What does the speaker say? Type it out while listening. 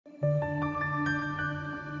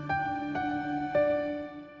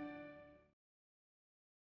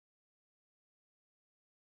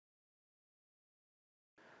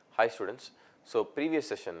Hi students. So previous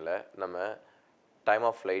session la nama time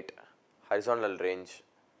of flight, horizontal range,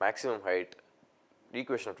 maximum height,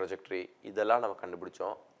 equation of trajectory இதெல்லாம் நம்ம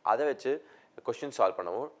கண்டுபிடிச்சோம். அதை வச்சு question solve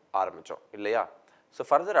பண்ணவும் ஆரம்பிச்சோம் இல்லையா? So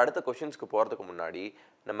further அடுத்த क्वेश्चंसக்கு போறதுக்கு முன்னாடி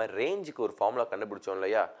நம்ம ரேஞ்சுக்கு ஒரு ஃபார்முலா கண்டுபிடிச்சோம்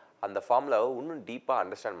இல்லையா? அந்த ஃபார்முலாவை இன்னும் டீப்பா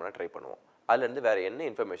அண்டர்ஸ்டாண்ட் பண்ண ட்ரை பண்ணுவோம். அதுல இருந்து வேற என்ன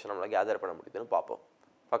இன்ஃபர்மேஷன் நம்மளால கேதர் பண்ண முடியுதுன்னு பாப்போம்.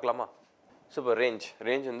 பார்க்கலாமா? So இப்போ range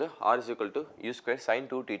வந்து r is equal to u square sin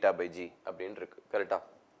 2 theta by g அப்படின்னு இருக்கு. கரெக்ட்டா?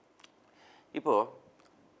 இப்போ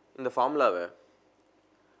இந்த ஃபார்முலாவை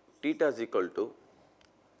theta is equal to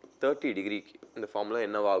 30 degree இந்த ஃபார்முலா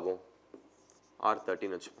என்னவாகும்? r30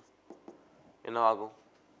 ன்னு வெச்சுப்போம். என்னவாகும்?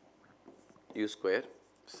 u square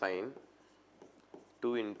sin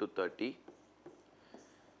 2 into 30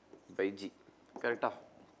 by g. கரெக்ட்டா?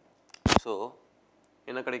 So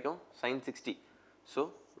என்ன கிடைக்கும்? sin 60. So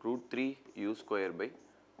root 3 u square by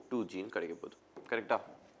 2g ன்னு கிடைக்க போகுது. கரெக்ட்டா?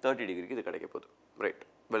 30 டிகிரிக்கு இது கிடைக்க போகுது. ரைட்.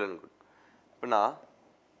 Well and good. இப்போ நான்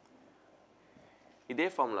இதே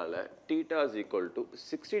ஃபார்முலால θ is equal to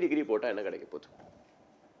 60 டிகிரி போட்டா என்ன கிடைக்க போகுது?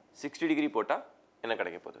 60 டிகிரி போட்டா என்ன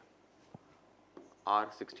கிடைக்க போகுது?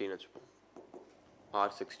 r60 ன்னு வெச்சுப்போம்.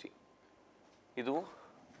 r60. இதுவும்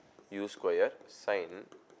u square sin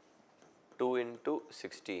 2 into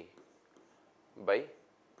 60 by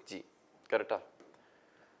g. கரெக்ட்டா?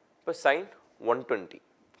 இப்போ sin 120.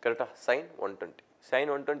 கரெக்ட்டா? sin 120. sin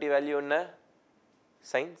 120 வேல்யூ என்ன?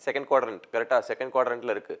 sin second quadrant. கரெக்ட்டா? second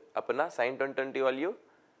quadrantல இருக்கு. அப்பனா sin 120 வேல்யூ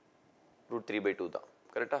 √3/2 தான்.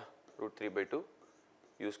 கரெக்ட்டா? √3/2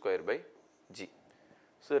 u square by g.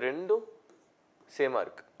 So ரெண்டும் சேமா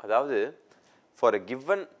இருக்கு. அதாவது for a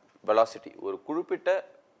given velocity ஒரு குறிப்பிட்ட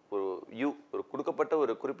ஒரு u ஒரு கொடுக்கப்பட்ட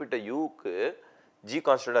ஒரு குறிப்பிட்ட uக்கு g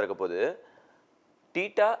கான்ஸ்டன்ட்டா இருக்க போது θ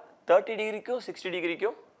 30 டிகிரிக்கும் 60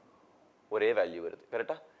 டிகிரிக்கும் ஒரே வேல்யூ வருது.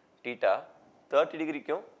 கரெக்ட்டா? θ 30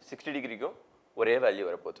 டிகிரிக்கும் 60 டிகிரிக்கும் ஒரே வேல்யூ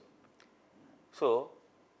வரப்போகுது. ஸோ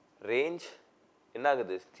ரேஞ்ச் என்ன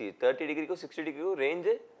ஆகுது? 30 டிகிரிக்கும் 60 டிகிரிக்கும்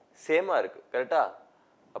ரேஞ்சு சேமாக இருக்குது. கரெக்டா?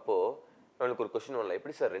 அப்போது நம்மளுக்கு ஒரு கொஸ்டின் வரலாம்,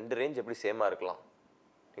 எப்படி சார் ரெண்டு ரேஞ்ச் எப்படி சேமாக இருக்கலாம்?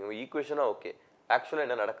 நீங்கள் ஈக்குவேஷனாக ஓகே, ஆக்சுவலாக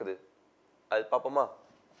என்ன நடக்குது அது பார்ப்போமா?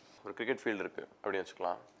 ஒரு கிரிக்கெட் ஃபீல்டு இருக்குது அப்படின்னு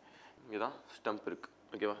வச்சுக்கலாம். இங்கே தான் ஸ்டம்ப் இருக்குது.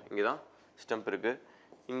 ஓகேவா? இங்கே தான் ஸ்டம்ப் இருக்குது.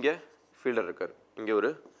 இங்கே ஃபீல்டர் இருக்கார். இங்கே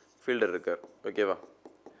ஒரு ஃபீல்டர் இருக்கார். ஓகேவா?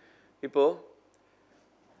 இப்போது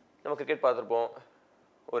நம்ம கிரிக்கெட் பார்த்துருப்போம்.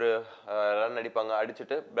 ஒரு ரன் அடிப்பாங்க,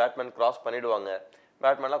 அடிச்சுட்டு பேட்மேன் கிராஸ் பண்ணிவிடுவாங்க.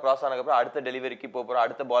 பேட்மேன்லாம் கிராஸ் ஆனதுக்கப்புறம் அடுத்த டெலிவரிக்கு போகிறோம்,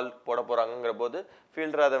 அடுத்த பால் போட போகிறாங்கிற போது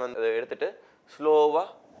ஃபீல்டர் அதை வந்து எடுத்துகிட்டு ஸ்லோவாக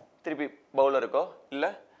திருப்பி பவுலருக்கோ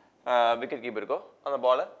இல்லை விக்கெட் கீப்பருக்கோ அந்த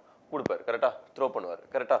பாலை கொடுப்பார். கரெக்டாக? த்ரோ பண்ணுவார்.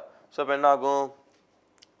 கரெக்டாக? ஸோ இப்போ என்ன ஆகும்?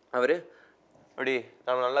 அவர் அப்படி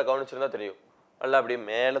நம்ம நல்லா கவனிச்சிருந்தா தெரியும், நல்லா அப்படியே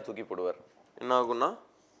மேலே தூக்கி போடுவார். என்ன ஆகும்னா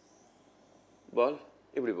பால்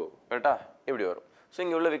இப்படி போகும். கரெக்டாக? இப்படி வரும். ஸோ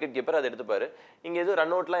இங்கே உள்ள விக்கெட் கீப்பர் அதை எடுத்துப்பார். இங்கே எதுவும்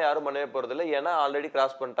ரன் அவுட்லாம் யாரும் பண்ணவே போகிறதில்ல, ஏன்னா ஆல்ரெடி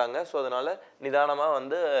கிராஸ் பண்ணிட்டாங்க. ஸோ அதனால் நிதானமாக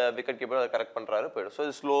வந்து விக்கெட் கீப்பர் அதை கரெக்ட் பண்ணுறாரு, போயிடும். ஸோ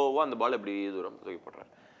இது ஸ்லோவாக அந்த பால் எப்படி தூரம் தூக்கி போடுறாரு.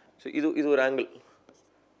 ஸோ இது ஒரு ஆங்கிள்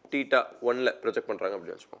θ 1ல் ப்ரொஜெக்ட் பண்ணுறாங்க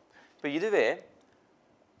அப்படின்னு வச்சுப்போம். இப்போ இதுவே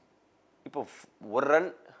இப்போ ஒரு ரன்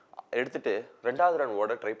எடுத்துகிட்டு ரெண்டாவது ரன்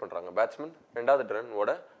ஓட ட்ரை பண்ணுறாங்க. பேட்ஸ்மேன் ரெண்டாவது ரன்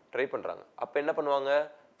ஓட ட்ரை பண்ணுறாங்க. அப்போ என்ன பண்ணுவாங்க?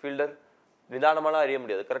 ஃபீல்டர் நிதானமாலாம் அறிய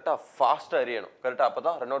முடியாது. கரெக்டாக? ஃபாஸ்ட்டாக அறியணும். கரெக்டாக? அப்போ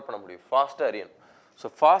தான் ரன் அவுட் பண்ண முடியும். ஃபாஸ்ட்டாக அறியணும். ஸோ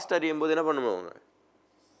ஃபாஸ்ட் அறியும் போது என்ன பண்ணுவாங்க?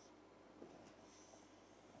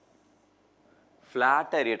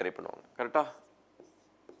 ஃப்ளாட்டாக எறிய ட்ரை பண்ணுவாங்க. கரெக்டாக?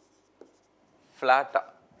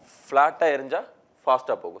 ஃப்ளாட்டாக எரிஞ்சால்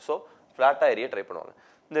ஃபாஸ்ட்டாக போகும். ஸோ ஃப்ளாட்டாக எறிய ட்ரை பண்ணுவாங்க.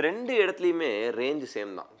 இந்த ரெண்டு இடத்துலையுமே ரேஞ்சு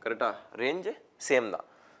சேம் தான். கரெக்டாக? ரேஞ்சு சேம் தான்.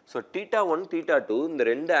 ஸோ θ 1 θ 2 இந்த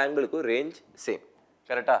ரெண்டு ஆங்கிளுக்கும் ரேஞ்ச் சேம்.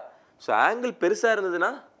 கரெக்டாக? ஸோ ஆங்கிள் பெருசாக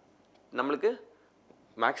இருந்ததுன்னா நம்மளுக்கு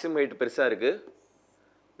மேக்ஸிமம் ஹைட் பெருசாக இருக்குது,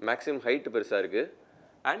 மேக்ஸிமம் ஹைட் பெருசாக இருக்குது,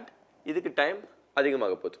 அண்ட் இதுக்கு டைம்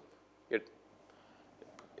அதிகமாக போகுது.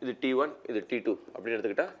 இது T1 இது T2 அப்படின்னு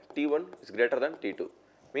எடுத்துக்கிட்டால் T1 is greater than T2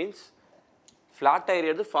 means ஃப்ளாட்டாக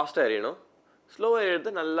எறியறது ஃபாஸ்ட்டாக எறியணும், ஸ்லோவாக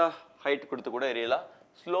எறியறது நல்லா ஹைட் கொடுத்து கூட எறியலாம்,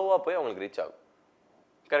 ஸ்லோவாக போய் அவங்களுக்கு ரீச் ஆகும்.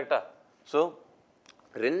 கரெக்டாக? ஸோ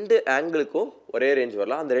ரெண்டு ஆங்கிளுக்கும் ஒரே ரேஞ்ச்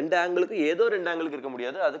வரலாம். அந்த ரெண்டு ஆங்கிளுக்கும் ஏதோ ரெண்டு ஆங்கிளுக்கு இருக்க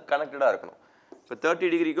முடியாது, அது கனெக்டடாக இருக்கணும். இப்போ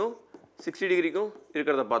 30 டிகிரிக்கும் 60 டிகிரிக்கும்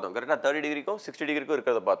இருக்கிறத பார்த்தோம். கரெக்டாக? 30 டிகிரிக்கும் 60 டிகிரிக்கும்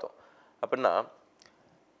இருக்கிறத பார்த்தோம். அப்படின்னா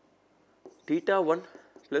θ 1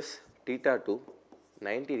 ப்ளஸ் θ 2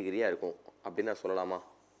 90 டிகிரியாக இருக்கும் அப்படின்னு நான் சொல்லலாமா?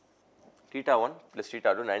 θ 1 ப்ளஸ் θ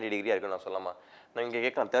 2 90 டிகிரியாக இருக்குன்னு நான் சொல்லலாமா? நான் இங்கே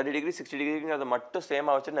கேட்கலாம் 30 டிகிரி 60 டிகிரிங்கிறத மட்டும்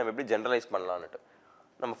சேமாக வச்சுட்டு நம்ம எப்படி ஜென்ரலைஸ் பண்ணலான்னுட்டு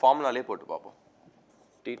நம்ம ஃபார்முலாலே போட்டு பார்ப்போம்.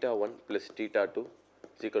 θ 1 ப்ளஸ் θ 2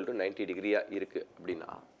 இஸ் ஈக்குவல் டு 90 டிகிரியாக இருக்குது அப்படின்னா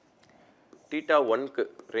θ 1க்கு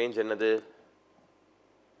ரேஞ்ச் என்னது?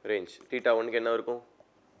 ரேஞ்ச் θ 1க்கு என்ன இருக்கும்?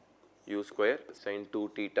 u square sin 2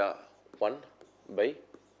 θ 1 by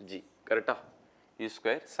g. கரெக்டா? u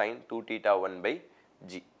square sin 2 theta 1 by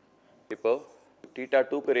g. இப்போ theta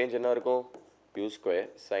 2 க்கு ரேஞ்ச் என்ன இருக்கும் u square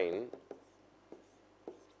sin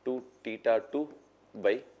 2 theta 2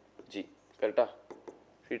 by g. கரெக்டா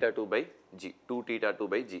theta 2 by g. 2 theta 2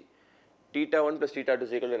 by g. Theta 1 plus theta 2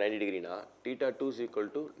 is equal to 90 degree na. Theta 2 is equal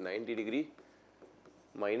to 90 degree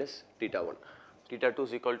minus theta 1. Theta 2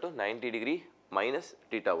 is equal to 90 degree minus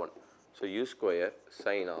theta 1. So u square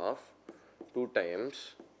sin of 2 times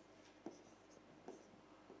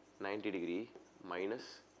 90 degree minus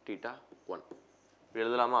theta 1.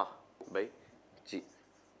 எழுதலாமா by g.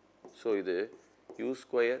 So இது u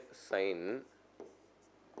square sin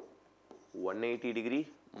 180 degree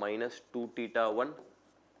minus 2 theta 1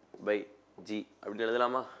 by g. அப்படி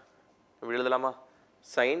எழுதலாமா அப்படி எழுதலாமா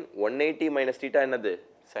sin 180 minus theta என்னது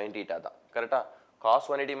sin theta தான் கரெக்டா cos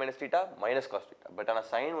 180 minus theta minus cos theta but ஆனா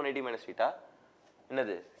sin 180 minus theta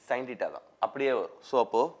என்னது sin theta தான் அப்படியே வரும் ஸோ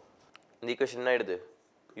அப்போ இந்த ஈக்குவேஷன் என்ன ஆயிடுது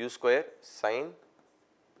u square sin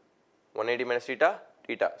 180 minus theta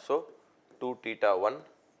theta so 2 theta 1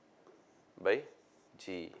 by g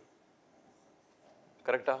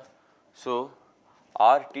கரெக்டா ஸோ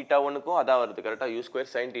r theta 1 க்கும் அதான் வருது கரெக்டா u square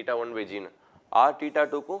sin theta 1 by g னு r theta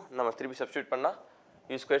 2 க்கும் நம்ம திருப்பி சப்ஸ்டிட்யூட் பண்ணா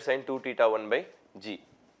u square sin 2 theta 1 by g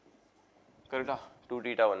கரெக்டா 2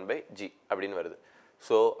 theta 1 by g அப்படினு வருது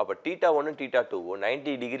ஸோ அப்போ theta 1 theta 2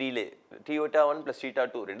 90 டிகிரியிலே theta 1 plus theta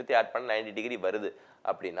 2 ரெண்டுத்தையும் ஆட் பண்ண 90 டிகிரி வருது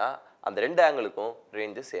அப்படின்னா அந்த ரெண்டு ஆங்கிளுக்கும்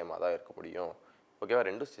ரேஞ்சு சேமாக தான் இருக்க முடியும் ஓகேவா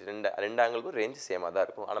ரெண்டு ஆங்கிளுக்கும் ரேஞ்சு சேமாக தான்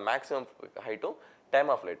இருக்கும் ஆனால் மேக்ஸிமம் ஹைட்டும் டைம்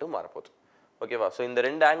ஆஃப் லைட்டும் மாறப்போகுது ஓகேவா ஸோ இந்த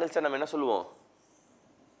ரெண்டு ஆங்கிள்ஸை நம்ம என்ன சொல்லுவோம்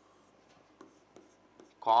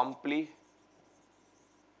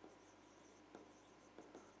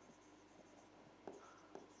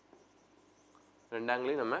ரெண்டு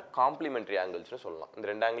ஆங்கிளையும் நம்ம காம்ப்ளிமெண்ட்ரி ஆங்கிள்ஸ்னு சொல்லலாம் இந்த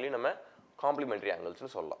ரெண்டு ஆங்கிளையும் நம்ம காம்ப்ளிமெண்ட்ரி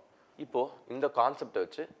ஆங்கிள்ஸ்னு சொல்லலாம் இப்போ இந்த கான்செப்டை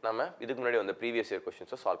வச்சு நம்ம இதுக்கு முன்னாடி வந்த ப்ரீவியஸ் இயர்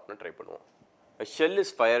கொஸ்டின்ஸை சால்வ் பண்ண ட்ரை பண்ணுவோம் A shell is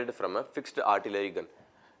fired from a fixed artillery gun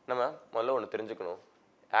நம்ம முதல்ல ஒன்று தெரிஞ்சுக்கணும்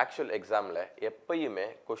ஆக்சுவல் எக்ஸாமில் எப்பயுமே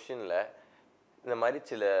கொஸ்டினில் இந்த மாதிரி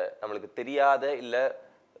சில நம்மளுக்கு தெரியாத இல்லை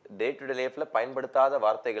டே டு டே லைஃப்பில் பயன்படுத்தாத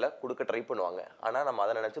வார்த்தைகளை கொடுக்க ட்ரை பண்ணுவாங்க ஆனால் நம்ம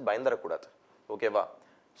அதை நினச்சி பயந்துடக்கூடாது ஓகேவா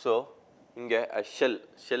ஸோ இங்கே shell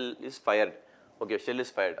is fired okay shell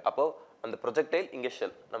is fired அப்போது அந்த ப்ரொஜெக்டைல் இங்கே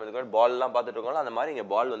ஷெல் நம்ம இதுக்கு முன்னாடி பால்லாம் பார்த்துட்டு இருக்கோம்ல அந்த மாதிரி இங்கே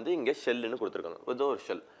பால் வந்து இங்கே ஷெல்லுன்னு கொடுத்துருக்காங்க ஏதோ ஒரு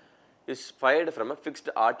shell is fired from a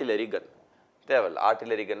fixed artillery கன் தேவையில்ல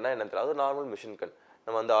ஆர்டிலரி கன்னா என்ன தெரியாது அது நார்மல் மிஷின் கன்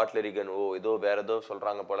நம்ம வந்து ஆர்டிலரி கன் ஏதோ வேறு ஏதோ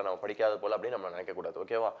சொல்கிறாங்க போல் நம்ம படிக்காத போல் அப்படின்னு நம்ம நினைக்கக்கூடாது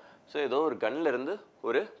ஓகேவா ஸோ ஏதோ ஒரு கன்னில் இருந்து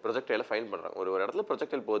ஒரு ப்ரொஜெக்டைலை ஃபைல் பண்ணுறாங்க ஒரு இடத்துல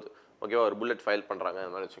ப்ரொஜெக்டைல் போகுது ஓகேவா ஒரு புல்லட் ஃபைல் பண்ணுறாங்க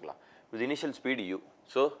அந்த மாதிரி வச்சுக்கலாம் with initial speed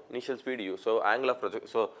you so angle of project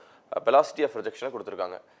so velocity of ப்ரொஜெக்ஷனை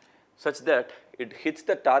கொடுத்துருக்காங்க such that it hits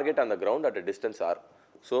the target on the ground at a distance r.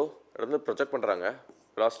 So இடத்துல ப்ரொஜெக்ட் பண்ணுறாங்க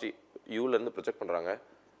velocity uலேருந்து ப்ரொஜெக்ட் பண்ணுறாங்க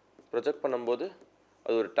ப்ரொஜெக்ட் பண்ணும்போது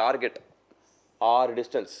அது ஒரு டார்கெட் ஆர்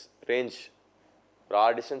டிஸ்டன்ஸ் ரேஞ்ச் ஒரு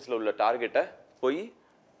R டிஸ்டன்ஸில் உள்ள டார்கெட்டை போய்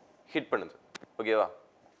ஹிட் பண்ணுது ஓகேவா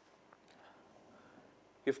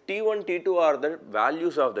if t1 t2 are the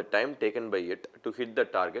values of the time taken by it to hit the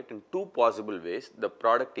target in two possible ways the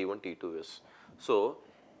product t1 t2 is so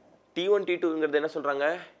t1 t2ங்கிறது என்ன சொல்கிறாங்க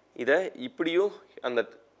இதை இப்படியும்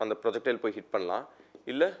அந்த ப்ரொஜெக்டைல் போய் ஹிட் பண்ணலாம்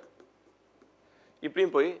இல்லை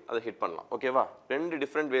இப்படியும் போய் அதை ஹிட் பண்ணலாம் ஓகேவா ரெண்டு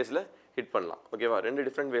டிஃப்ரெண்ட் வேஸில் ஹிட் பண்ணலாம் ஓகேவா ரெண்டு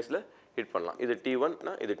டிஃப்ரெண்ட் வேஸில் ஹிட் பண்ணலாம் இது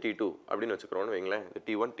t1னா இது t2 அப்படின்னு வச்சுக்கிறோன்னு வைங்களேன் இது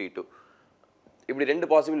t1 t2 இப்படி ரெண்டு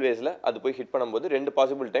பாசிபிள் வேஸில் அது போய் ஹிட் பண்ணும்போது ரெண்டு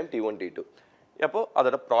பாசிபிள் டைம் t1 t2 அப்போ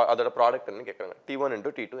அதோட ப்ராடக்ட் என்னன்னு கேட்குறாங்க t1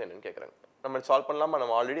 into t2 என்னன்னு கேட்குறாங்க நம்ம சால்வ் பண்ணலாமா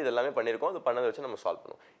நம்ம ஆல்ரெடி இது எல்லாமே பண்ணியிருக்கோம் அது பண்ணதை வச்சு நம்ம சால்வ்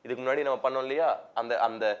பண்ணுவோம் இதுக்கு முன்னாடி நம்ம பண்ணோம் இல்லையா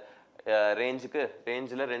அந்த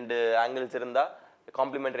ரேஞ்சில் ரெண்டு ஆங்கிள்ஸ் இருந்தால்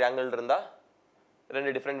காம்ப்ளிமெண்ட்ரி ஆங்கிள் இருந்தால்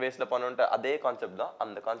ரெண்டு டிஃப்ரெண்ட் வேஸில் பண்ணோன்ட்டு அதே கான்செப்ட் தான்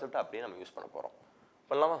அந்த கான்செப்டை அப்படியே நம்ம யூஸ் பண்ண போகிறோம்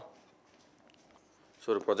பண்ணலாமா ஸோ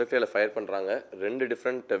ஒரு ப்ரொஜெக்டைல ஃபயர் பண்ணுறாங்க ரெண்டு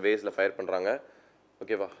டிஃப்ரெண்ட் வேஸில் ஃபயர் பண்ணுறாங்க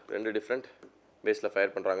ஓகேவா ரெண்டு டிஃப்ரெண்ட் வேஸில்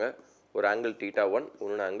ஃபயர் பண்ணுறாங்க ஒரு ஆங்கிள் θ1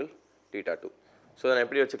 இன்னொன்று ஆங்கிள் θ2 ஸோ நான்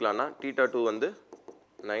எப்படி வச்சுக்கலாம்னா θ2 வந்து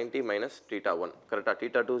 90 மைனஸ் θ1 கரெக்டாக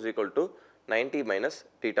θ2 is equal to 90 minus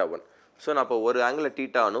θ1 so நான் இப்போ ஒரு ஆங்கிளில்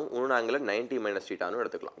தீட்டானும் இன்னொரு ஆங்கிளில் 90 மைனஸ் தீட்டானும்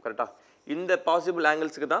எடுத்துக்கலாம் கரெக்டாக இந்த பாசிபிள்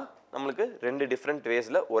ஆங்கிள்ஸுக்கு தான் நம்மளுக்கு ரெண்டு டிஃப்ரெண்ட்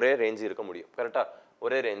வேஸில் ஒரே ரேஞ்சு இருக்க முடியும் கரெக்டாக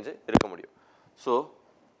ஒரே ரேஞ்சு இருக்க முடியும் ஸோ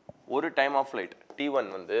ஒரு டைம் ஆஃப் ஃப்ளைட் t1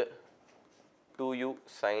 வந்து 2u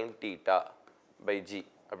sin θ by g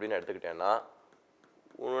அப்படின்னு எடுத்துக்கிட்டேன்னா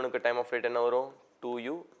உனக்கு டைம் ஆஃப் ஃப்ளைட் என்ன வரும்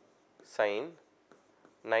 2u sin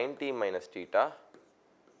 90 மைனஸ் θ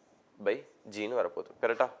by gன்னு வரப்போகுது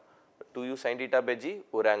கரெக்டாக 2u sin θ by g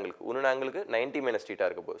ஒரு ஆங்கிளுக்கு இன்னொரு ஆங்கிளுக்கு 90 மைனஸ் θ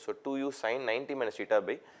இருக்க போகுது so 2u sin 90 minus θ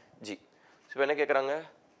by g so இப்போ என்ன கேட்குறாங்க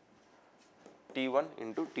t1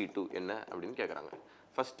 into t2 என்ன அப்படின்னு கேட்குறாங்க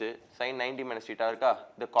ஃபஸ்ட்டு sin 90 மைனஸ் θ இருக்கா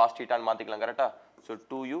இது cos θன்னு மாற்றிக்கலாம் கரெக்டாக so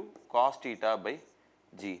 2u cos theta by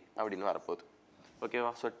g அப்படின்னு வரப்போகுது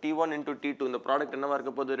ஓகேவா ஸோ t1 into t2 இந்த ப்ராடக்ட் என்னவா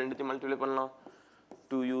இருக்க போகுது ரெண்டுத்தையும் மல்டிப்ளை பண்ணலாம்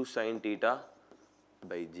 2u sin theta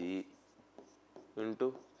by g into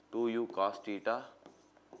 2u cos theta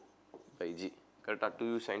by g கரெக்டாக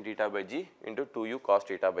 2u sin theta by g into 2u cos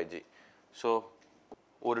theta by g so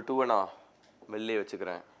ஒரு 2வை நான் வெளியே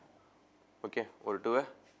வச்சுக்கிறேன் ஓகே ஒரு 2வை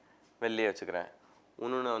வெளியே வச்சுக்கிறேன்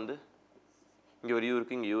இன்னொன்று வந்து இங்கே ஒரு u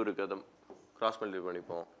இருக்குது இங்கே u இருக்குது அதை கிராஸ் மல்டிப்ளை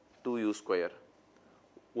பண்ணிப்போம் 2u ஸ்கொயர்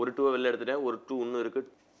ஒரு 2வை வெளியே எடுத்துட்டேன் ஒரு 2 இன்னும் இருக்குது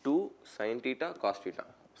 2 sin theta cos theta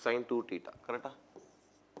sin 2 theta கரெக்டாக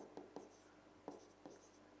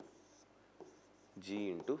g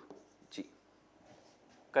into g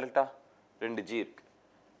கரெக்டாக ரெண்டு g இருக்கு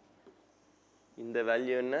இந்த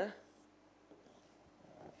வேல்யூ என்ன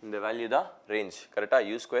இந்த வேல்யூ தான் ரேஞ்ச் கரெக்டாக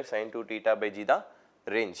u square sin 2 theta by g தான்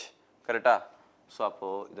ரேஞ்ச் கரெக்டாக ஸோ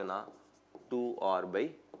அப்போது இதை நான் 2r by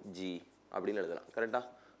g அப்படின்னு எழுதலாம் கரெக்டாக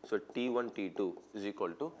so t1 t2 is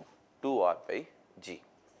equal to 2r by g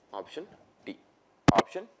option D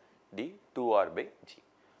option D 2r by g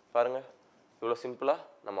பாருங்கள் இவ்வளோ சிம்பிளாக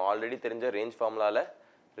நம்ம ஆல்ரெடி தெரிஞ்ச ரேஞ்ச் ஃபார்முலாவில்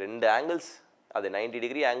ரெண்டு ஆங்கிள்ஸ் அது 90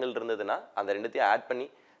 டிகிரி ஆங்கிள் இருந்ததுன்னா அந்த ரெண்டுத்தையும் ஆட் பண்ணி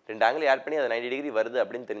ரெண்டு ஆங்கிள் ஆட் பண்ணி அது 90 டிகிரி வருது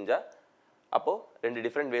அப்படின்னு தெரிஞ்சால் அப்போது ரெண்டு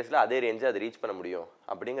டிஃப்ரெண்ட் வேஸில் அதே ரேஞ்சை அதை ரீச் பண்ண முடியும்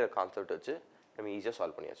அப்படிங்கிற கான்செப்ட் வச்சு நம்ம ஈஸியாக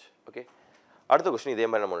சால்வ் பண்ணியாச்சு ஓகே அடுத்த கொஸ்டின் இதே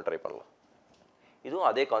மாதிரி நம்ம ட்ரை பண்ணலாம் இதுவும்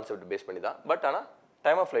அதே கான்செப்ட் பேஸ் பண்ணி தான் பட் ஆனால்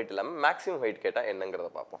டைம் ஆஃப் ஃப்ளைட் இல்லாமல் மேக்ஸிமம் ஹைட் கேட்டால் என்னங்கிறத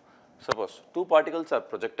பார்ப்போம் suppose 2 particles are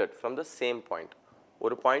projected from the same point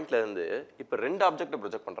ஒரு பாயிண்ட்லேருந்து இப்போ ரெண்டு ஆப்ஜெக்டை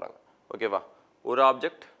ப்ரொஜெக்ட் பண்ணுறாங்க ஓகேவா ஒரு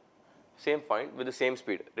object same point with same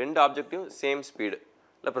speed ரெண்டு ஆப்ஜெக்டையும் சேம் ஸ்பீடில்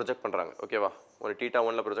ப்ரொஜெக்ட் பண்ணுறாங்க ஓகேவா ஒரு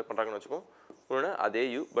θ1ல ப்ரொஜெக்ட் பண்ணுறாங்கன்னு வச்சுக்கோம் ஒன்று அதே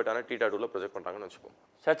u பட் ஆனால் θ2ல ப்ரொஜெக்ட் பண்ணுறாங்கன்னு வச்சுக்கோம்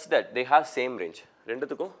such that they have same range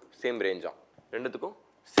ரெண்டுத்துக்கும் சேம் ரேஞ்சாக ரெண்டுத்துக்கும்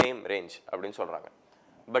சேம் ரேஞ்ச் அப்படின்னு சொல்கிறாங்க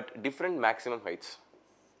but different maximum heights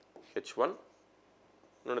h1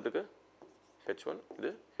 இன்னொன்றுத்துக்கு h1 இது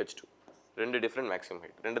h2 ரெண்டு டிஃப்ரெண்ட் மேக்ஸிமம்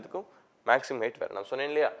ஹைட் ரெண்டுத்துக்கும் மேக்ஸிமம் ஹைட் வேறு நான் சொன்னேன்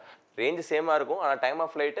இல்லையா ரேஞ்சு சேமாக இருக்கும் ஆனால் டைம்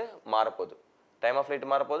ஆஃப் ஃப்ளைட்டு மாறப்போகுது டைம் ஆஃப் ஃப்ளைட்டு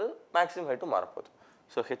மாறப்போகுது மேக்ஸிமம் ஹைட்டும் மாறப்போகுது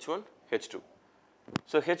so h1 h2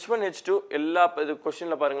 so h1 h2 எல்லா இது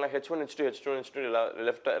கொஸ்டினில் பாருங்களேன் h1 h2 h2 h2 எல்லா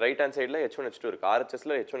லெஃப்ட் ரைட் ஹேண்ட் சைடில் h1 h2 இருக்குது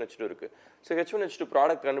RHSல h1 h2 இருக்குது ஸோ h1 h2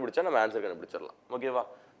 ப்ராடக்ட் கண்டுபிடிச்சா நம்ம ஆன்சர் கண்டுபிடிச்சிடலாம் ஓகேவா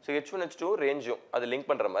ஸோ h1 h2 ரேஞ்சும் அது லிங்க்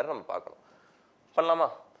பண்ணுற மாதிரி நம்ம பார்க்கணும் பண்ணலாமா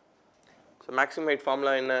ஸோ மேக்ஸிமம் ஹைட்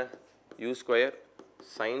ஃபார்முலா என்ன u square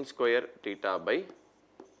sin square theta by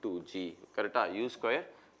 2g கரெக்டாக u square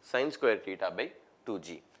sin square theta by 2g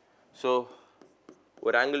so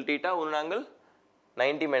ஒரு ஆங்கிள் θ ஒரு ஆங்கிள்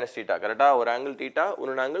 90 minus theta கரெக்டாக ஒரு ஆங்கிள் θ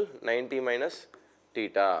ஒரு ஆங்கிள் 90 minus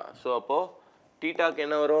theta ஸோ அப்போது θக்கு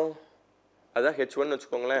என்ன வரும் அதான் h1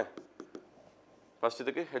 வச்சுக்கோங்களேன் ஃபர்ஸ்ட்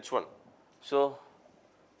இதுக்கு h1 so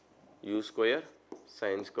u square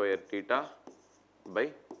sin square theta by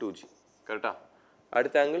 2g கரெக்டாக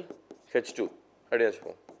அடுத்த ஆங்கிள் h2 அப்படி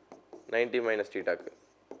வச்சுக்கோம் 90 minus θக்கு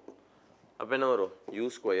அப்போ என்ன வரும் u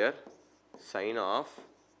square sin of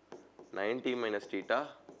 90 minus theta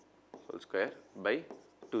whole square by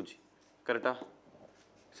 2g கரெக்டா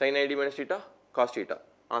sin 90 minus theta cos theta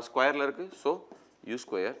ஆனால் ஸ்கொயரில் இருக்குது so u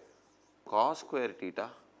square cos square theta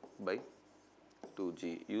by 2g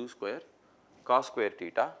u square cos square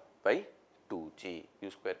theta by 2g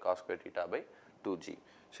u square cos square theta by 2g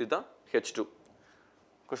so இதுதான் h2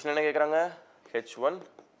 question என்ன கேட்குறாங்க h1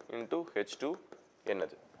 into h2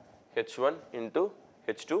 என்னது h1 into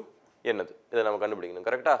h2 என்னது இதை நம்ம கண்டுபிடிக்கணும்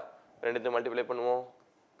கரெக்டா ரெண்டுத்தையும் மல்டிப்ளை பண்ணுவோம்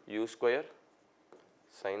u square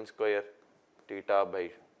sin square theta by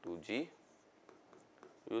 2g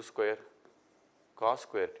u square cos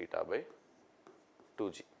square theta by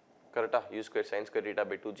 2g கரெக்டா u square sin square theta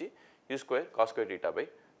by 2g u square cos square theta by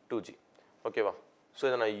 2g ஓகேவா so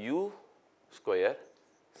இதை நான் u square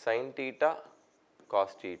sin theta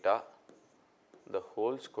cos theta the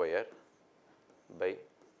whole square by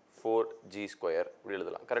 4g square இப்படி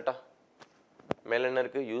எழுதலாம் கரெக்டா மேலே என்ன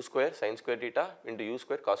இருக்குது u square sin square theta into u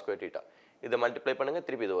square cos square theta இதை மல்டிப்ளை பண்ணுங்கள்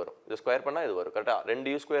திருப்பி இது வரும் இது ஸ்கொயர் பண்ணால் இது வரும் கரெக்டாக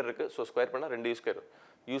ரெண்டு u ஸ்கொயர் இருக்குது ஸோ ஸ்கொயர் பண்ணால் ரெண்டு u square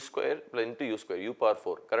u square plus into u square u power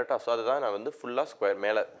 4 கரெக்டாக ஸோ அதுதான் நான் வந்து ஃபுல்லாக ஸ்கொயர்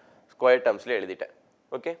மேலே ஸ்கொயர் டேர்ம்ஸ்லேயே எழுதிட்டேன்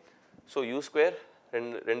ஓகே ஸோ u ஸ்கொயர்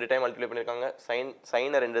ரெண்டு டைம் மல்டிப்ளை பண்ணியிருக்காங்க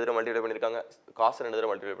சைனை ரெண்டு தடவை மல்டிப்ளை பண்ணியிருக்காங்க காசை ரெண்டு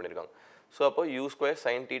தடவை மல்டிப்ளை பண்ணியிருக்காங்க ஸோ அப்போ u square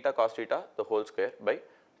sin theta cos theta the whole square by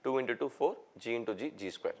 2 into 2 4 g into g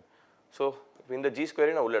g square so இப்போ இந்த g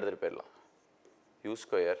ஸ்கொயரையும் நான் உள்ளே எடுத்துகிட்டு போயிடலாம் u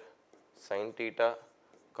square sin theta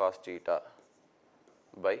cos theta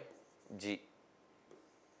by g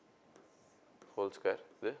whole square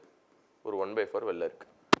இது ஒரு 1/4 வெளில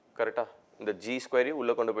இருக்குது கரெக்டாக இந்த g ஸ்கொயரையும்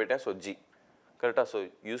உள்ளே கொண்டு போயிட்டேன் ஸோ g கரெக்டாக so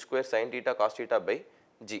u square sin theta cos theta by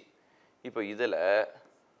g இப்போ இதில்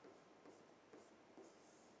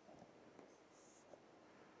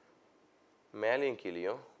மேலேயும்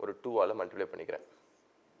கீழேயும் ஒரு 2 ஆல் மல்டிப்ளை பண்ணிக்கிறேன்.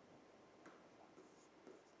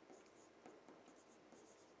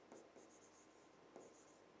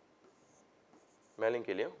 மேலேயும்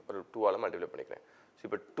கீழேயும் ஒரு 2 ஆல் மல்டிப்ளை பண்ணிக்கிறேன். ஸோ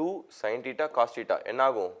இப்போ 2 sin theta cos theta என்ன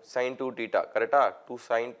ஆகும்? sin 2 theta கரெக்டா?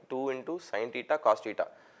 2 into sin theta cos theta.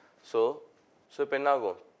 So இப்போ என்ன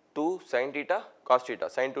ஆகும்? 2 sin theta cos theta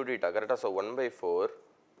sin 2 theta கரெக்டா? ஸோ 1/4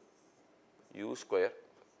 u ஸ்கொயர்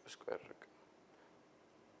இருக்கு.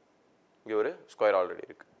 இங்கே ஒரு ஸ்கொயர் ஆல்ரெடி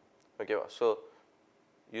இருக்கு. ஓகேவா? So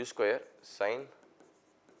u square sin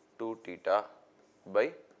 2 theta by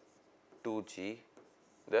 2g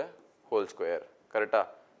the whole square கரெக்டா?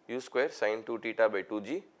 u square sin 2 theta by 2g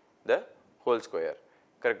the whole square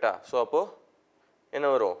கரெக்டா? ஸோ அப்போ என்ன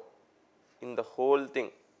வரும்? இந்த whole thing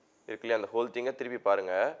இருக்கு இல்லையா, அந்த whole thing-ஐ திருப்பி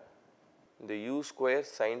பாருங்க. இந்த u square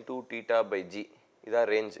sin 2 theta by g இதான்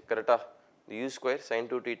ரேஞ்ச் கரெக்டா? இந்த u square sin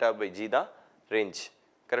 2 theta by g தான் ரேஞ்ச்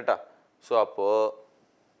கரெக்டா? ஸோ அப்போ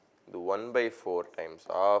இது 1/4 times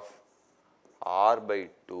of r by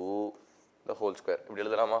 2 the whole square இப்படி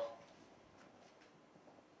எழுதலாமா?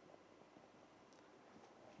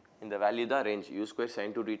 இந்த வேல்யூ தான் range. u square sin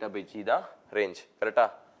 2 theta by g தான் ரேஞ்ச் கரெக்டா?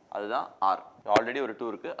 அதுதான் r. ஆல்ரெடி ஒரு 2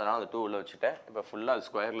 இருக்குது, அதனால் அந்த 2 உள்ள வச்சுட்டேன். இப்போ ஃபுல்லாக அது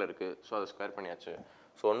ஸ்கொயரில் இருக்குது, ஸோ அதை ஸ்கொயர் பண்ணியாச்சு.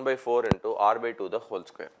 So 1/4 into r by 2 the whole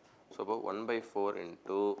square. So இப்போ 1/4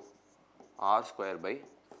 into r square by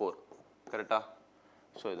 4 கரெக்டா?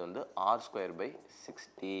 ஸோ இது வந்து r square by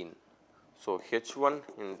 16. So h1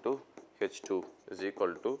 into h2 is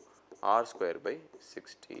equal to r square by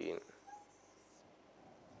 16.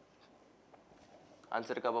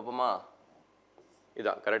 Answer இருக்கா பார்ப்போமா?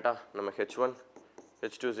 இதான் கரெக்டா? நம்ம h1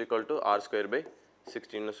 h2 is equal to r square by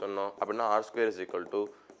 16 சொன்னோம். அப்படின்னா r square is equal to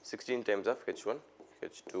 16 times of h1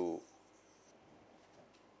 h2.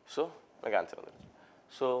 So நமக்கு answer வந்துடுச்சு.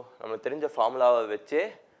 So நம்ம தெரிஞ்ச ஃபார்முலாவை வச்சே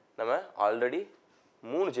நம்ம already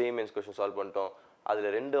 3 JEE mains question solve பண்ணிட்டோம். அதில்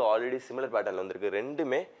 2 ஆல்ரெடி சிமிலர் பேட்டர்னில் வந்திருக்கு,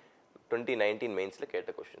 2மே 2019 மெயின்ஸில்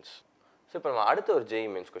கேட்ட கொஸ்டின்ஸ். ஸோ இப்போ நம்ம அடுத்த ஒரு JEE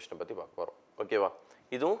மெயின்ஸ் கொஸ்டினை பற்றி பார்க்க போகிறோம். ஓகேவா?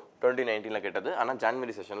 இதுவும் 2019 கேட்டது, ஆனால்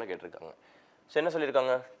ஜான்வரி செஷனில் கேட்டிருக்காங்க. ஸோ என்ன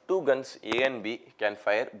சொல்லியிருக்காங்க? 2 guns A and B can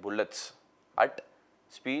fire bullets at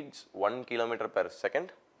speeds 1 km/s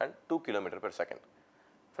and 2 km/s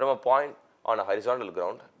from a point on a horizontal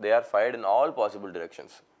ground. They are fired in all possible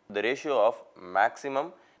directions. The ratio of maximum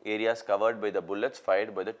areas covered by the bullets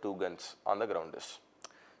fired by the 2 guns on the ground is.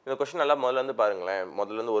 இந்த question நல்லா முதல்ல வந்து பாருங்களேன்.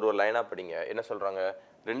 முதல்ல இருந்து ஒரு லைனாக படிங்க. என்ன சொல்கிறாங்க?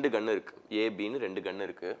 2 கன்று இருக்குது, ஏபின்னு 2 கன்று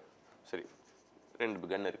இருக்குது. சரி, 2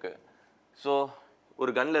 கன்று இருக்குது. ஸோ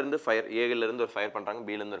ஒரு கன்லேருந்து ஃபயர், ஏலேருந்து ஒரு ஃபயர் பண்ணுறாங்க,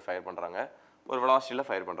 பிலேருந்து ஒரு ஃபயர் பண்ணுறாங்க, ஒரு வெலாசிட்டியில்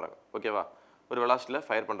ஃபயர் பண்ணுறாங்க. ஓகேவா? ஒரு வெலாசிட்டியில்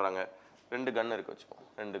ஃபயர் பண்ணுறாங்க. 2 கன்று இருக்குது வச்சுப்போம்,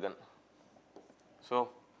 2 கன். ஸோ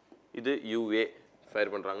இது யூஏ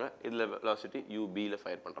ஃபயர் பண்ணுறாங்க, இதில் வெலாசிட்டி யூபியில்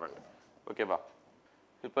ஃபயர் பண்ணுறாங்க. ஓகேவா?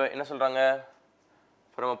 இப்போ என்ன சொல்கிறாங்க?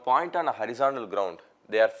 From a point on a horizontal ground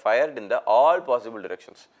they are fired in the all possible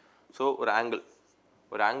directions. So ஒரு ஆங்கிள்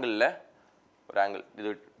இது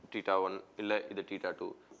θ1 இல்லை இது θ2,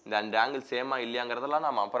 இந்த ஆங்கிள் சேமா இல்லையாங்கிறதெல்லாம்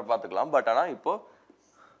நம்ம அப்புறம் பார்த்துக்கலாம். பட் ஆனால் இப்போது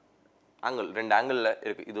ஆங்கிள் 2 ஆங்கிளில்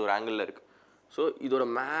இருக்குது, இது ஒரு ஆங்கிளில் இருக்குது. ஸோ இதோட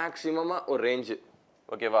மேக்ஸிமமாக ஒரு ரேஞ்சு.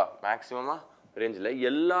 ஓகேவா? மேக்ஸிமமாக ரேஞ்சில்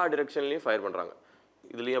எல்லா டிரெக்ஷன்லேயும் ஃபயர் பண்ணுறாங்க.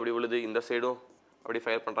 இதுலேயும் அப்படி விழுது, இந்த சைடும் அப்படி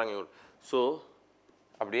ஃபயர் பண்ணுறாங்க. ஸோ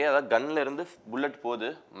அப்படியே அதாவது கன்லேருந்து புல்லட் போகுது,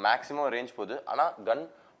 மேக்ஸிமம் ரேஞ்ச் போகுது. ஆனால் கன்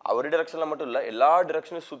ஒரு டிரெக்ஷனில் மட்டும் இல்லை, எல்லா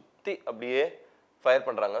டிரெக்ஷனையும் சுற்றி அப்படியே ஃபயர்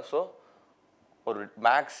பண்ணுறாங்க. ஸோ ஒரு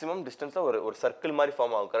மேக்ஸிமம் டிஸ்டன்ஸில் ஒரு சர்க்கிள் மாதிரி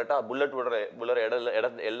ஃபார்ம் ஆகும். கரெக்டாக? புல்லட் விழுற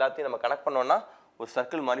இடம் எல்லாத்தையும் நம்ம கனெக்ட் பண்ணோன்னா ஒரு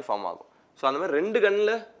சர்க்கிள் மாதிரி ஃபார்ம் ஆகும். ஸோ அந்த மாதிரி 2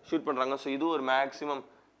 கன்னில் ஷூட் பண்ணுறாங்க. ஸோ இது ஒரு மேக்ஸிமம்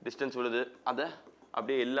டிஸ்டன்ஸ் விழுது, அதை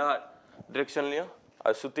அப்படியே எல்லா டிரெக்ஷன்லையும்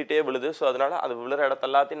அது சுற்றிட்டே விழுது. ஸோ அதனால் அது விழுற இடத்த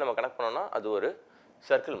எல்லாத்தையும் நம்ம கனெக்ட் பண்ணோன்னா அது ஒரு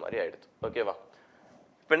சர்க்கிள் மாதிரி ஆகிடுது. ஓகேவா?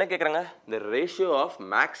 இப்போ என்ன கேட்குறாங்க? the ratio of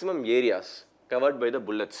maximum areas covered by the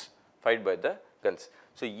bullets fired by the guns.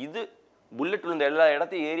 So இது புல்லட் விழுந்த எல்லா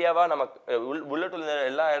இடத்தையும் ஏரியாவாக நம்ம புல்லட் விழுந்த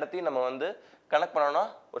எல்லா இடத்தையும் நம்ம வந்து கனெக்ட் பண்ணோன்னா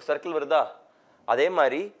ஒரு சர்க்கிள் வருதா? அதே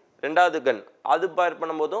மாதிரி 2வது கன் அது ஃபயர்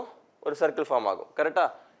பண்ணும்போதும் ஒரு சர்க்கிள் ஃபார்ம் ஆகும். கரெக்டாக?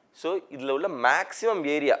 ஸோ இதில் உள்ள மேக்ஸிமம்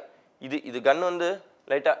ஏரியா இது கன் வந்து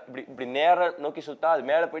லைட்டாக இப்படி நேராக நோக்கி சுற்றா அது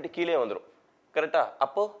மேலே போயிட்டு கீழே வந்துடும். கரெக்டாக?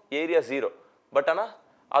 அப்போது ஏரியா 0. பட் ஆனால்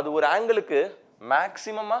அது ஒரு ஆங்கிளுக்கு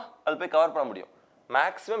மேக்ஸிமமாக அது போய் கவர் பண்ண முடியும்,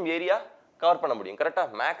 மேக்ஸிமம் ஏரியா கவர் பண்ண முடியும். கரெக்டாக?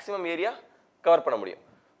 மேக்ஸிமம் ஏரியா கவர் பண்ண முடியும்.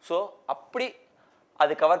 ஸோ அப்படி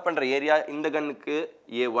அது கவர் பண்ணுற ஏரியா இந்த கன்னுக்கு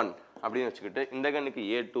A1 அப்படின்னு வச்சுக்கிட்டு இந்த கன்னுக்கு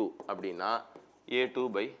A2 அப்படின்னா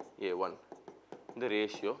A2/A1 இந்த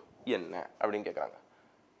ரேஷியோ என்ன அப்படின்னு கேட்குறாங்க.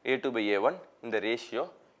 A2/A1 இந்த ரேஷியோ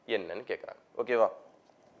என்னன்னு கேட்குறாங்க. ஓகேவா?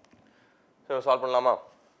 ஸோ சால்வ் பண்ணலாமா?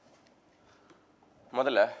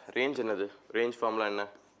 முதல்ல ரேஞ்ச் என்னது? ரேஞ்ச் ஃபார்முலா என்ன?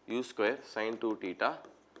 u² sin 2 θ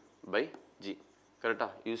by g. கரெக்டா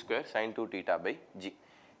u square sin 2 theta by g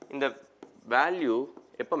இந்த வேல்யூ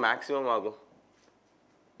எப்போ மேக்ஸிமம் ஆகும்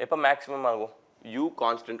u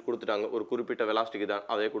கான்ஸ்டன்ட் கொடுத்துட்டாங்க ஒரு குறிப்பிட்ட வெலாசிட்டிக்கு தான்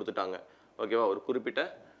அதே கொடுத்துட்டாங்க ஓகேவா ஒரு குறிப்பிட்ட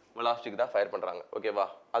வெலாசிட்டிக்கு தான் ஃபயர் பண்ணுறாங்க ஓகேவா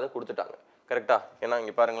அதை கொடுத்துட்டாங்க கரெக்டா ஏன்னா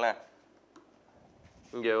இங்கே பாருங்களேன்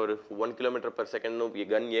இங்கே ஒரு 1 km/s கன்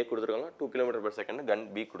ஏ கொடுத்துருக்காங்க 2 km/s கன்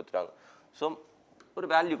பி கொடுத்துட்டாங்க ஸோ ஒரு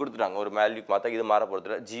வேல்யூ கொடுத்துட்டாங்க ஒரு வேல்யூக்கு மாற்ற இது மாற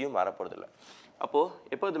போகிறதில்ல ஜியும் மாற போகிறதில்ல அப்போது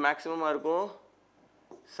எப்போ இது மேக்ஸிமமாக இருக்கும்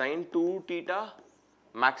sin 2 theta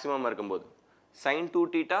மேக்ஸிமமாக இருக்கும்போது sin 2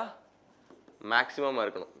 theta மேக்ஸிமமாக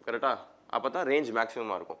இருக்கணும் கரெக்டா அப்போ தான் ரேஞ்ச்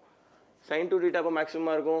மேக்ஸிமமாக இருக்கும் sin 2 theta அப்போ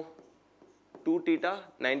மேக்ஸிமமாக இருக்கும் 2 theta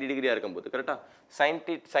 90 டிகிரியாக இருக்கும்போது கரெக்டா sin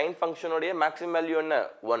ஃபங்க்ஷனுடைய மேக்ஸிமம் வேல்யூ என்ன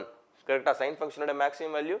 1 கரெக்டாக sin ஃபங்க்ஷனுடைய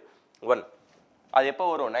மேக்ஸிமம் வேல்யூ 1 அது எப்போ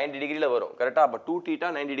வரும் 90 டிகிரியில் வரும் கரெக்டாக அப்போ 2 theta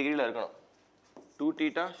 90 டிகிரியில் இருக்கணும் 2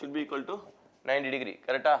 theta should be equal to 90 degree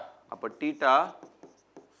கரெக்டா அப்போ theta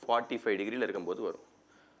 45 டிகிரியில் இருக்கும்போது வரும்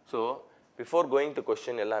so before going to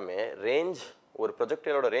question எல்லாமே ரேஞ்ச் ஒரு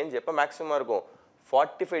ப்ரொஜெக்டைலோட ரேஞ்ச் எப்போ மேக்ஸிமமாக இருக்கும்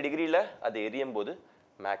 45 டிகிரியில் அது எரியும் போது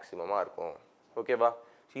மேக்ஸிமமாக இருக்கும் ஓகேவா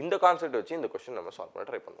இந்த கான்செப்ட் வச்சு இந்த கொஸ்டின் நம்ம சால்வ் பண்ண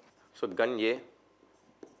ட்ரை பண்ணுவோம் ஸோ கன் ஏ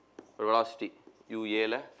ஒரு வெலாசிட்டி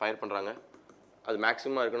யூஏல ஃபயர் பண்ணுறாங்க அது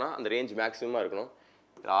மேக்ஸிமமாக இருக்குன்னா அந்த ரேஞ்ச் மேக்ஸிமமாக இருக்கணும்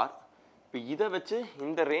ஆர் இப்போ இதை வச்சு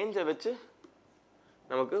இந்த ரேஞ்சை வச்சு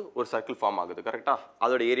நமக்கு ஒரு சர்க்கிள் ஃபார்ம் ஆகுது கரெக்டாக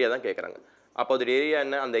அதோட ஏரியா தான் கேட்குறாங்க அப்போ அதோட ஏரியா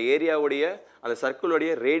என்ன அந்த ஏரியாவுடைய அந்த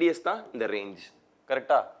சர்க்கிளோடைய ரேடியஸ் தான் இந்த ரேஞ்ச்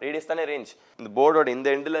கரெக்டாக ரேடியஸ் தானே ரேஞ்ச் இந்த போர்டோட இந்த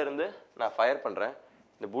எண்டில் இருந்து நான் ஃபயர் பண்ணுறேன்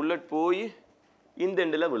இந்த புல்லட் போய் இந்த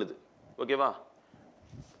எண்டில் விழுது ஓகேவா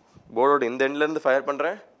போர்டோட இந்த எண்ட்லேருந்து ஃபயர்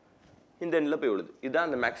பண்ணுறேன் இந்த எண்டில் போய் விழுது இதுதான்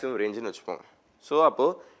அந்த மேக்ஸிமம் ரேஞ்சுன்னு வச்சுப்போம் ஸோ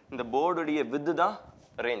அப்போது இந்த போர்டுடைய வித்து தான்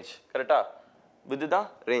ரேஞ்ச் கரெக்டாக வித்து தான்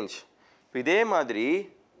ரேஞ்ச் இப்போ இதே மாதிரி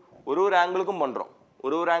ஒரு ஆங்கிளுக்கும் பண்ணுறோம்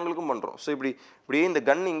ஸோ இப்படியே இந்த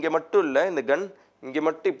கன் இங்கே மட்டும் இல்லை இந்த கன் இங்கே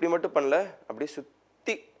மட்டும் இப்படி மட்டும் பண்ணல அப்படியே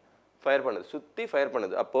சுற்றி ஃபயர்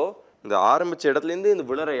பண்ணுது அப்போது இந்த ஆரம்பித்த இடத்துலேருந்து இந்த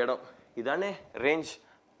விழுற இடம் இதானே ரேஞ்ச்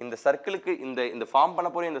இந்த சர்க்கிளுக்கு இந்த ஃபார்ம் பண்ண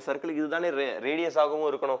போகிற இந்த சர்க்கிளுக்கு இதுதானே ரேடியஸ் ஆகவும்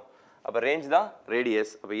இருக்கணும் அப்போ ரேஞ்ச் தான்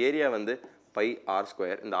ரேடியஸ் அப்போ ஏரியா வந்து பை ஆர்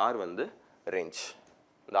ஸ்கொயர் இந்த ஆர் வந்து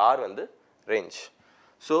range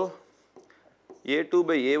so A2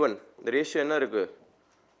 by A1 இந்த ரேஷியோ என்ன இருக்குது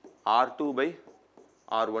R2 by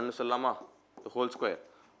R1 சொல்லலாமா whole square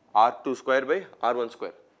R2 square by R1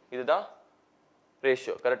 square இதுதான்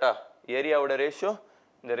ரேஷியோ கரெக்டாக ஏரியாவோட ரேஷியோ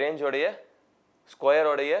இந்த ரேஞ்சோடைய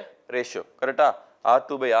ஸ்கொயரோடைய ரேஷியோ கரெக்டாக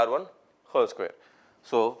R2 by R1 whole square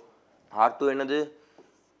so R2 என்னது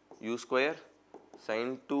U square sin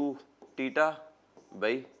 2 theta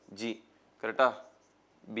by G கரெக்டாக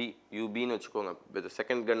B UBன்னு வச்சுக்கோங்க இது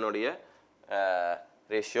செகண்ட் கன்னுடைய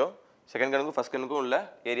ரேஷியோ செகண்ட் கன்னுக்கும் ஃபஸ்ட் கன்னுக்கும் உள்ள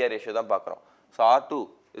ஏரியா ரேஷியோ தான் பார்க்குறோம் so R2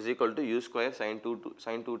 is equal to U square sin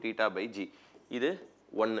 2 theta by G இது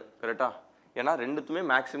 1 கரெக்டாக ஏன்னா ரெண்டுத்துமே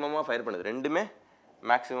மேக்ஸிமமாக ஃபயர்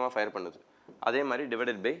பண்ணுது அதே மாதிரி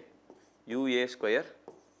divided by UA square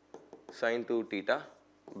sin 2 theta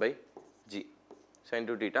by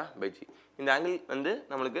G இந்த ஆங்கிள் வந்து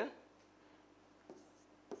நம்மளுக்கு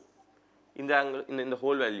இந்த ஆங்கிள் இந்த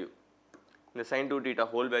ஹோல் வேல்யூ இந்த sin 2 theta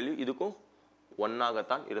ஹோல் வேல்யூ இதுக்கும் 1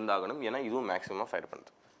 ஆகத்தான் இருந்தாகணும் ஏன்னா இதுவும் மேக்ஸிமமாக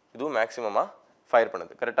ஃபயர்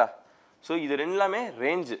பண்ணுது கரெக்டாக ஸோ இது ரெண்டுலாமே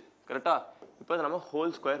ரேஞ்சு கரெக்டாக இப்போ நம்ம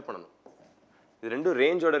ஹோல் ஸ்கொயர் பண்ணணும் இது ரெண்டும்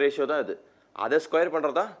ரேஞ்சோட ரேஷியோ தான் இது அதை ஸ்கொயர்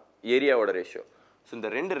பண்ணுறது தான் ஏரியாவோட ரேஷியோ ஸோ இந்த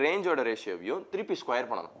ரெண்டு ரேஞ்சோட ரேஷியோவையும் திருப்பி ஸ்கொயர்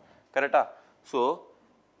பண்ணணும் கரெக்டாக ஸோ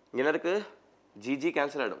என்ன இருக்குது ஜிஜி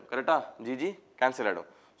கேன்சல் ஆகிடும் கரெக்டாக ஜிஜி கேன்சல் ஆகிடும்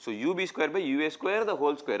so UP square by UA square the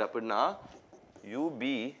whole square அப்படின்னா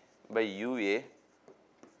UP by UA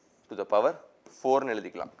to the power 4ன்னு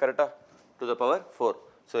எழுதிக்கலாம் கரெக்டாக to the power 4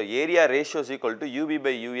 so area ratio is equal to UP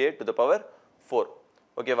by UA to the power 4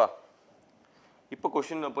 ஓகேவா இப்போ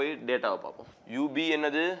கொஷினில் போய் டேட்டாவை பார்ப்போம் யூபி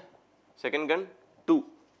என்னது செகண்ட் கன் 2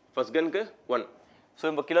 ஃபர்ஸ்ட் கனுக்கு 1 ஸோ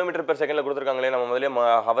இப்போ கிலோமீட்டர் பெர் செகண்டில் கொடுத்துருக்காங்களே நம்ம முதலே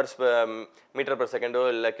ஹவர்ஸ் மீட்டர் பெர் செகண்டோ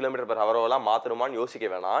இல்லை கிலோமீட்டர் பெர் ஹவரோலாம் மாற்றணுமான்னு யோசிக்க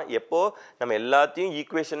வேணாம் எப்போது நம்ம எல்லாத்தையும்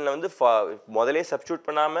ஈக்குவேஷனில் வந்து முதலே சப்ஸ்டியூட்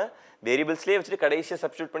பண்ணாமல் வேரியபிள்ஸ்லேயே வச்சுட்டு கடைசியாக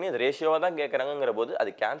சப்ஸ்டியூட் பண்ணி அது ரேஷியோவாக தான் கேட்குறாங்கிற போது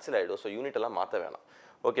அது கேன்சல் ஆகிடும் ஸோ யூனிட் எல்லாம் மாற்ற வேணாம்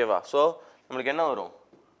ஓகேவா ஸோ நம்மளுக்கு என்ன வரும்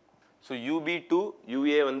ஸோ யூபி டு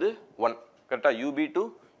யூஏ வந்து 1 கரெக்டாக யூபி டு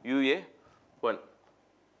யூஏ 1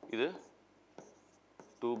 இது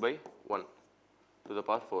 2 by 1 to the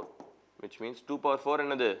power 4 which means 2 power 4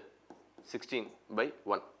 என்னது 16 by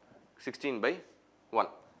 1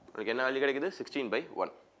 உங்களுக்கு என்ன வேல்யூ கிடைக்குது 16 by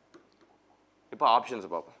 1 இப்போ ஆப்ஷன்ஸை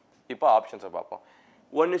பார்ப்போம்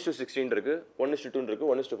 1:16 இருக்குது 1:2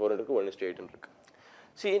 இருக்குது 1:4 இருக்குது 1:8 இருக்குது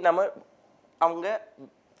see நம்ம அவங்க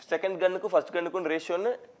செகண்ட் கன்னுக்கும் ஃபர்ஸ்ட் கன்னுக்கும்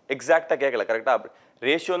ரேஷியோன்னு எக்ஸாக்டாக கேட்கல கரெக்டாக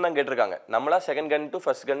ரேஷியோன்னு தான் கேட்டிருக்காங்க நம்மளா செகண்ட் கன் டு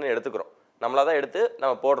ஃபர்ஸ்ட் கன்னு எடுத்துக்கிறோம் நம்மளாக தான் எடுத்து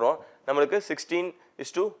நம்ம போடுறோம். நம்மளுக்கு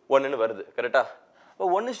 16:1 வருது கரெக்டாக. இப்போ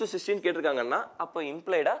 1:16 கேட்டிருக்காங்கன்னா அப்போ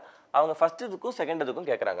இம்ப்ளைடாக அவங்க ஃபஸ்ட் இதுக்கும் செகண்ட் இதுக்கும்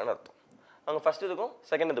கேட்குறாங்கன்னு அர்த்தம். அவங்க ஃபஸ்ட் இதுக்கும்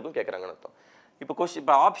செகண்ட் இதுக்கும் கேட்குறாங்கன்னு அர்த்தம்.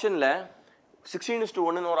 இப்போ ஆப்ஷனில்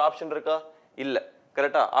 16:1 ஒரு ஆப்ஷன் இருக்கா? இல்லை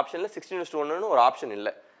கரெக்டாக. ஆப்ஷனில் 16:1 ஒரு ஆப்ஷன்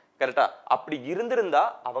இல்லை கரெக்டாக. அப்படி இருந்திருந்தா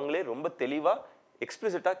அவங்களே ரொம்ப தெளிவாக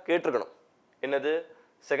எக்ஸ்பிளிசிட்டாக கேட்டிருக்கணும். என்னது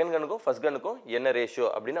செகண்ட் கனுக்கும் ஃபர்ஸ்ட் கனுக்கும் என்ன ரேஷியோ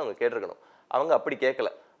அப்படின்னு அவங்க கேட்டிருக்கணும். அவங்க அப்படி கேட்கல.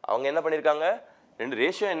 அவங்க என்ன பண்ணியிருக்காங்க, ரெண்டு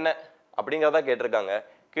ரேஷியோ என்ன அப்படிங்கிறதா கேட்டிருக்காங்க.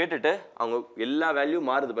 கேட்டுட்டு அவங்க எல்லா வேல்யூ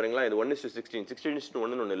மாறுது பாருங்களா. இது 1:16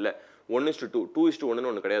 16:1 ஒன்று இல்லை, 1:2 2:1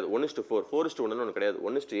 ஒன்று கிடையாது, 1:4 4:1 ஒன்று கிடையாது,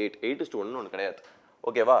 1:8 8:1 ஒன்று கிடையாது.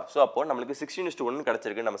 ஓகேவா? ஸோ அப்போ நம்மளுக்கு 16:1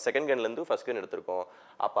 கிடச்சிருக்கு. நம்ம செகண்ட் கன்லேருந்து ஃபர்ஸ்ட் கன் எடுத்திருக்கோம்.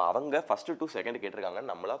 அப்போ அவங்க ஃபஸ்ட்டு டு செகண்ட் கேட்டிருக்காங்க.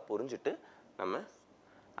 நம்மளா புரிஞ்சுட்டு நம்ம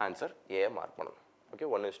ஆன்சர் ஏ மார்க் பண்ணணும். ஓகே,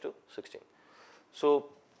 1:16.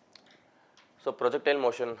 ஸோ ப்ரொஜெக்டைல்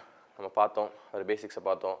மோஷன் நம்ம பார்த்தோம், ஒரு பேசிக்ஸை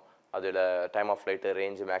பார்த்தோம். அதில் time of flight,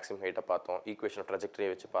 range, maximum ஹைட்டை பார்த்தோம், ஈக்குவேஷன் ட்ரஜெக்டரியை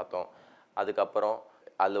வச்சு பார்த்தோம். அதுக்கப்புறம்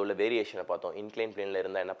அதில் உள்ள வேரியேஷனை பார்த்தோம், இன்க்ளைன் பிளேனில்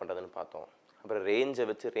இருந்தால் என்ன பண்ணுறதுன்னு பார்த்தோம். அப்புறம் ரேஞ்சை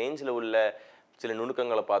வச்சு ரேஞ்சில் உள்ள சில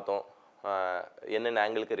நுணுக்கங்களை பார்த்தோம். என்னென்ன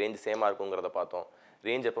ஆங்கிளுக்கு ரேஞ்ச் சேமாக இருக்குங்கிறத பார்த்தோம்,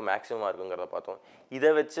 ரேஞ்ச் எப்போ மேக்ஸிமமாக இருக்குங்கிறத பார்த்தோம்.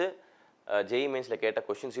 இதை வச்சு JEE மெயின்ஸில் கேட்ட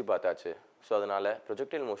கொஷின்ஸையும் பார்த்தாச்சு. ஸோ அதனால்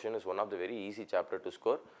projectile motion is one of the very easy chapter to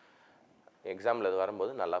score. எக்ஸாமில் அது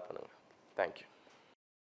வரும்போது நல்லா பண்ணுங்கள். தேங்க்யூ.